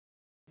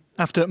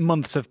After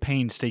months of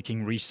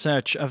painstaking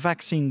research, a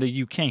vaccine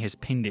the UK has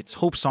pinned its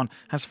hopes on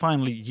has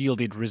finally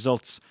yielded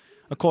results.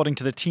 According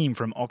to the team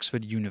from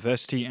Oxford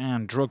University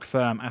and drug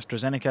firm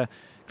AstraZeneca,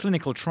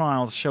 clinical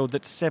trials showed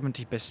that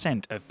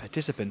 70% of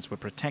participants were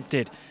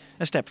protected,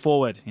 a step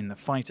forward in the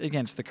fight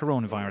against the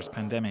coronavirus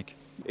pandemic.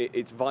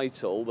 It's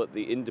vital that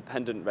the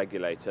independent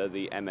regulator,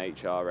 the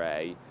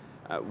MHRA,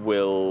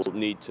 will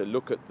need to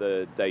look at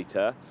the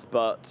data,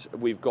 but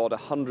we've got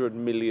 100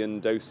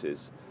 million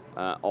doses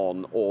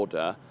on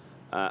order.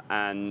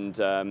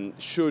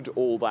 Should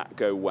all that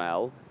go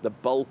well, the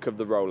bulk of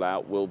the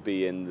rollout will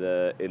be in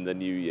the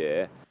new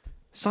year.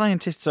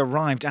 Scientists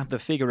arrived at the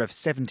figure of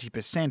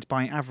 70%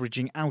 by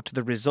averaging out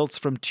the results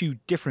from two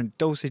different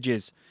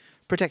dosages.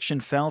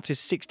 Protection fell to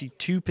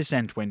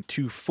 62% when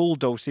two full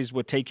doses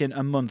were taken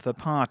a month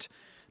apart.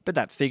 But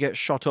that figure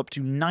shot up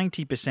to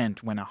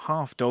 90% when a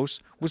half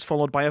dose was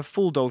followed by a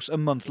full dose a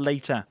month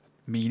later,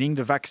 meaning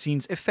the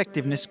vaccine's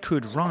effectiveness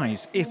could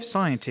rise if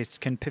scientists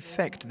can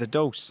perfect the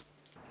dose.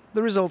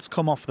 The results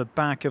come off the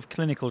back of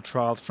clinical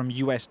trials from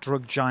US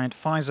drug giant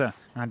Pfizer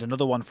and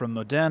another one from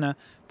Moderna,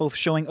 both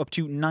showing up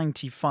to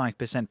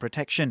 95%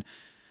 protection.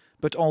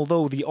 But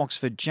although the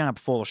Oxford jab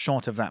falls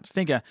short of that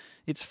figure,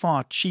 it's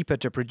far cheaper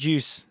to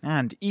produce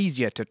and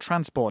easier to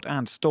transport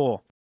and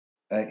store.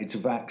 It's a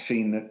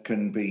vaccine that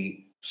can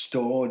be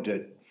stored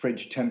at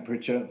fridge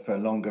temperature for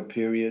longer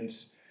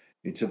periods.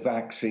 It's a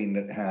vaccine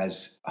that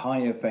has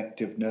high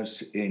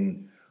effectiveness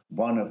in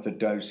one of the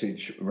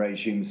dosage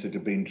regimes that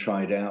have been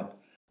tried out.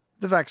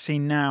 The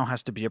vaccine now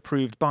has to be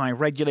approved by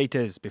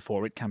regulators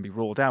before it can be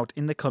rolled out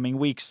in the coming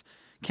weeks.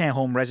 Care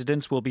home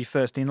residents will be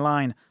first in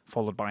line,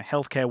 followed by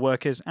healthcare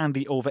workers and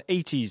the over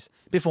 80s,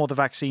 before the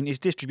vaccine is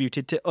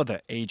distributed to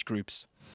other age groups.